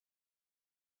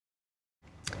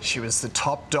She was the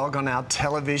top dog on our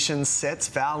television sets.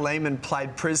 Val Lehman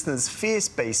played Prisoner's fierce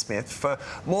B. Smith for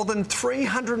more than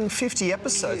 350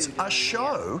 episodes, a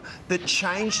show that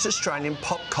changed Australian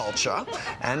pop culture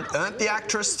and earned the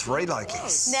actress 3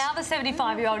 Lokies. Now the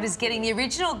 75-year-old is getting the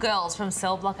original girls from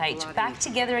Cell Block H back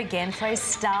together again for a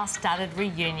star-studded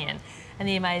reunion. And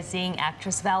the amazing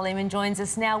actress Val Lehman joins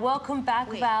us now. Welcome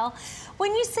back, Val.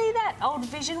 When you see that old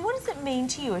vision, what does it mean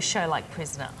to you, a show like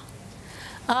Prisoner?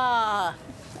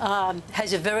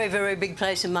 Has a very, very big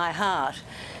place in my heart.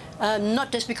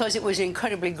 Not just because it was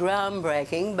incredibly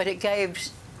groundbreaking, but it gave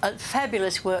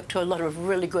fabulous work to a lot of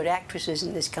really good actresses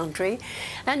in this country,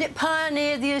 and it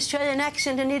pioneered the Australian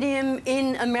accent and idiom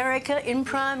in America in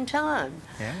prime time.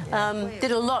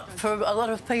 Did a lot for a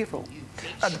lot of people.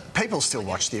 People still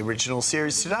watch the original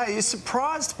series today. Are you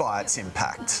surprised by its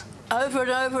impact? Over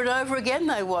and over and over again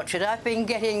they watch it. I've been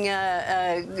getting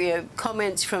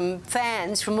comments from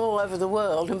fans from all over the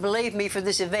world, and believe me, for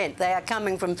this event they are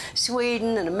coming from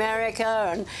Sweden and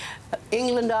America and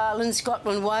England, Ireland,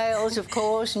 Scotland, Wales, of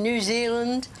course, New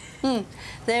Zealand.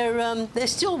 They're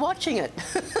still watching it.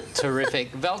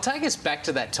 Terrific. Val, take us back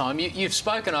to that time. You've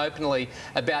spoken openly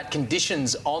about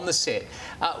conditions on the set.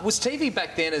 Was TV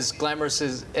back then as glamorous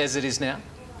as it is now?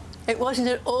 It wasn't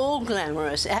at all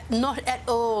glamorous, not at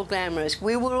all glamorous.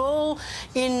 We were all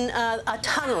in a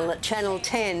tunnel at Channel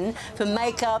 10 for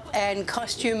makeup and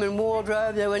costume and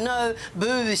wardrobe. There were no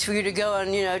booths for you to go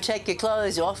and, you know, take your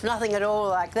clothes off, nothing at all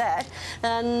like that.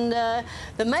 And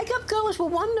the makeup girls were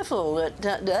wonderful.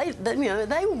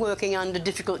 They were working under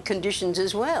difficult conditions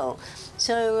as well.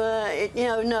 So,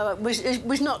 no, it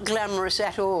was not glamorous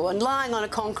at all. And lying on a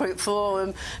concrete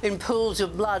floor in pools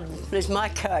of blood, as my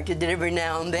character did every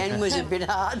now and then, was a bit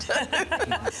hard.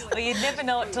 Well, you'd never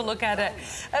know it to look at it.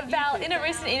 Val, in a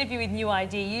recent interview with New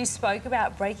Idea, you spoke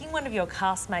about breaking one of your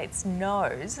castmates'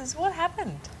 noses. What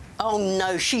happened? Oh,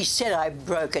 no, she said I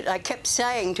broke it. I kept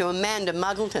saying to Amanda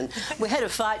Muggleton, we had a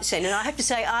fight scene, and I have to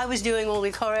say I was doing all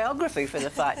the choreography for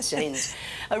the fight scenes.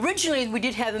 Originally, we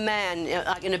did have a man,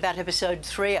 in about episode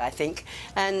 3, I think,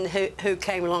 and who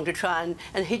came along to try,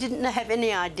 and he didn't have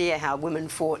any idea how women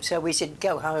fought, so we said,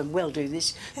 go home, we'll do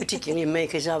this, particularly me,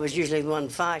 because I was usually the one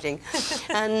fighting.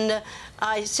 And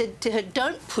I said to her,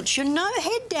 don't put your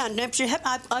head down,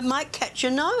 I might catch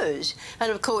your nose.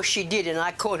 And of course she did, and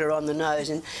I caught her on the nose,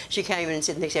 and she came in and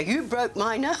said next day, you broke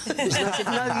my nose. And I said,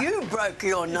 no, you broke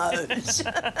your nose.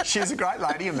 She's a great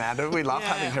lady, Amanda. We love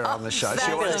having her on the show. Fabulous.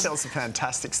 She always tells a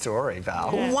fantastic story,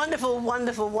 Val. Wonderful,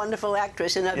 wonderful, wonderful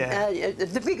actress, and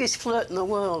the biggest flirt in the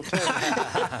world, too.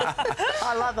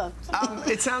 I love her.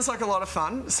 It sounds like a lot of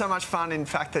fun. So much fun, in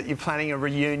fact, that you're planning a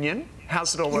reunion.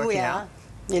 How's it all working out?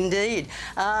 Indeed.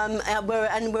 We're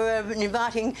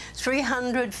inviting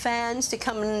 300 fans to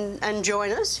come and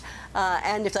join us,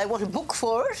 and if they want to book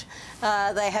for it,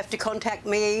 they have to contact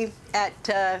me at,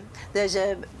 there's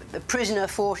a Prisoner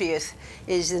 40th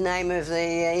is the name of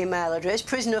the email address,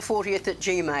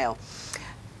 prisoner40th@gmail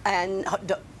and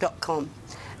 .com.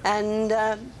 And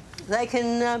they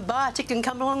can buy a ticket and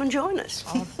come along and join us.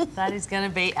 Oh, that is going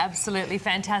to be absolutely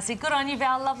fantastic. Good on you,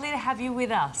 Val. Lovely to have you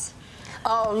with us.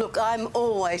 Oh, look, I'm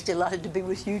always delighted to be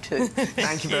with you two.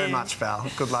 Thank you very much, Val.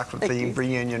 Good luck with the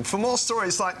reunion. For more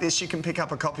stories like this, you can pick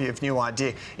up a copy of New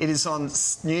Idea. It is on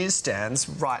newsstands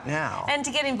right now. And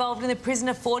to get involved in the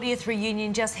Prisoner 40th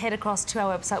reunion, just head across to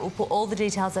our website. We'll put all the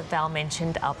details that Val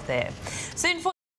mentioned up there. Soon for